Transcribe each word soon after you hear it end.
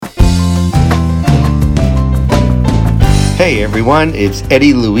Hey everyone, it's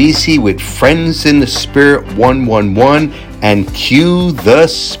Eddie Luisi with Friends in the Spirit 111 and Cue the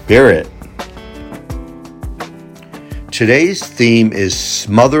Spirit. Today's theme is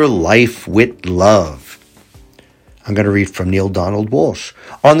Smother Life with Love. I'm going to read from Neil Donald Walsh.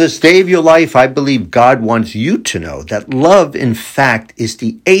 On this day of your life, I believe God wants you to know that love, in fact, is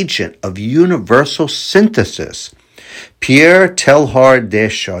the agent of universal synthesis. Pierre Teilhard de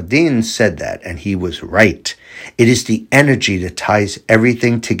Chardin said that, and he was right. It is the energy that ties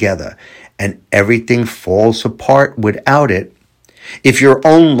everything together, and everything falls apart without it. If your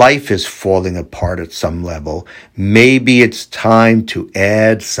own life is falling apart at some level, maybe it's time to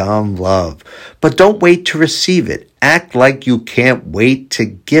add some love. But don't wait to receive it. Act like you can't wait to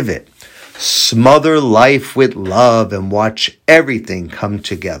give it. Smother life with love and watch everything come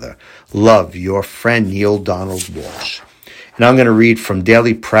together. Love, your friend Neil Donald Walsh. And I'm going to read from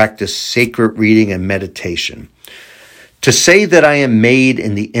Daily Practice, Sacred Reading and Meditation. To say that I am made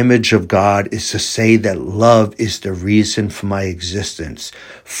in the image of God is to say that love is the reason for my existence,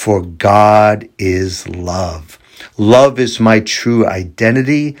 for God is love. Love is my true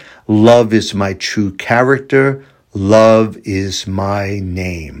identity. Love is my true character. Love is my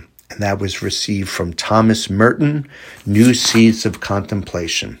name. And that was received from Thomas Merton, New Seeds of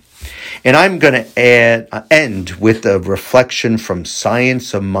Contemplation. And I'm going to end with a reflection from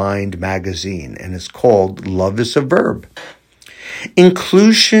Science of Mind magazine, and it's called Love is a Verb.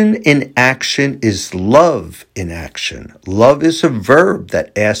 Inclusion in action is love in action. Love is a verb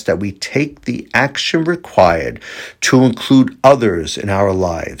that asks that we take the action required to include others in our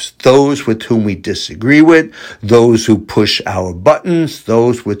lives, those with whom we disagree with, those who push our buttons,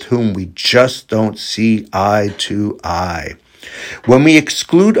 those with whom we just don't see eye to eye. When we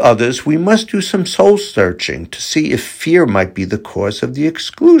exclude others, we must do some soul searching to see if fear might be the cause of the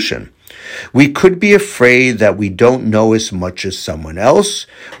exclusion. We could be afraid that we don't know as much as someone else.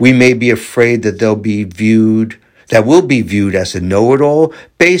 We may be afraid that we'll be viewed as a know-it-all.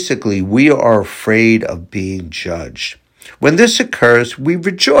 Basically, we are afraid of being judged. When this occurs, we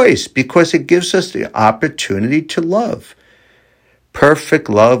rejoice because it gives us the opportunity to love. Perfect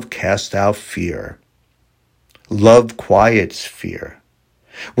love casts out fear. Love quiets fear.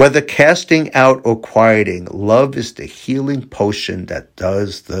 Whether casting out or quieting, love is the healing potion that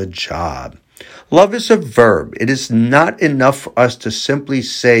does the job. Love is a verb. It is not enough for us to simply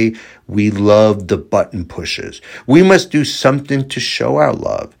say we love the button pushers. We must do something to show our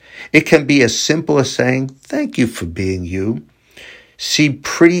love. It can be as simple as saying, "Thank you for being you." See,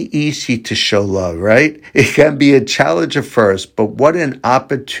 pretty easy to show love, right? It can be a challenge at first, but what an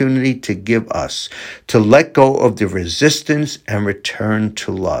opportunity to give us to let go of the resistance and return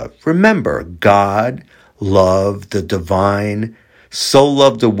to love. Remember, God, love, the divine, so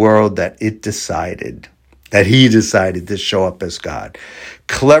loved the world that he decided to show up as God,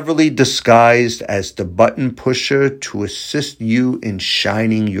 cleverly disguised as the button pusher to assist you in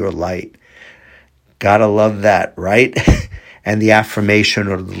shining your light. Gotta love that, right? And the affirmation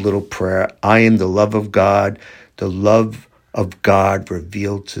or the little prayer, I am the love of God. The love of God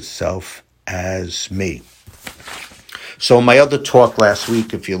revealed itself as me. So in my other talk last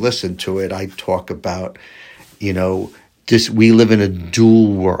week, if you listen to it, I talk about, we live in a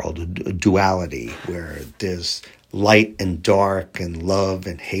dual world, a duality where there's light and dark and love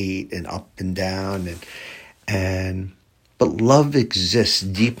and hate and up and down but love exists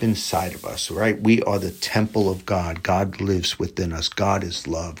deep inside of us, right? We are the temple of God. God lives within us. God is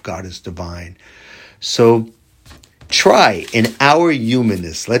love. God is divine. So try, in our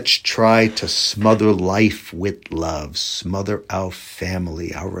humanness, let's try to smother life with love. Smother our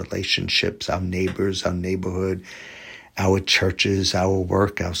family, our relationships, our neighbors, our neighborhood, our churches, our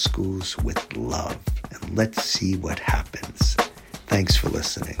work, our schools with love. And let's see what happens. Thanks for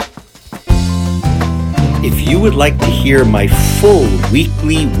listening. If you would like to hear my full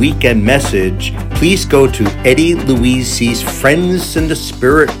weekly weekend message, please go to Eddie Luisi's Friends in the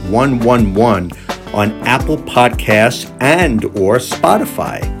Spirit 111 on Apple Podcasts and or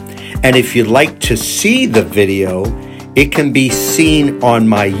Spotify. And if you'd like to see the video, it can be seen on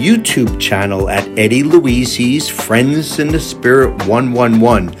my YouTube channel at Eddie Luisi's Friends in the Spirit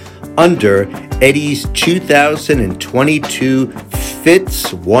 111 under Eddie's 2022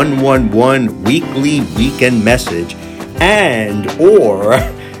 Fits 111 weekly weekend message, or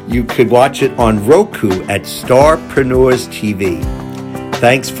you could watch it on Roku at Starpreneurs TV.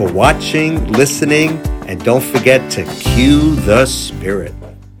 Thanks for watching, listening, and don't forget to cue the spirit.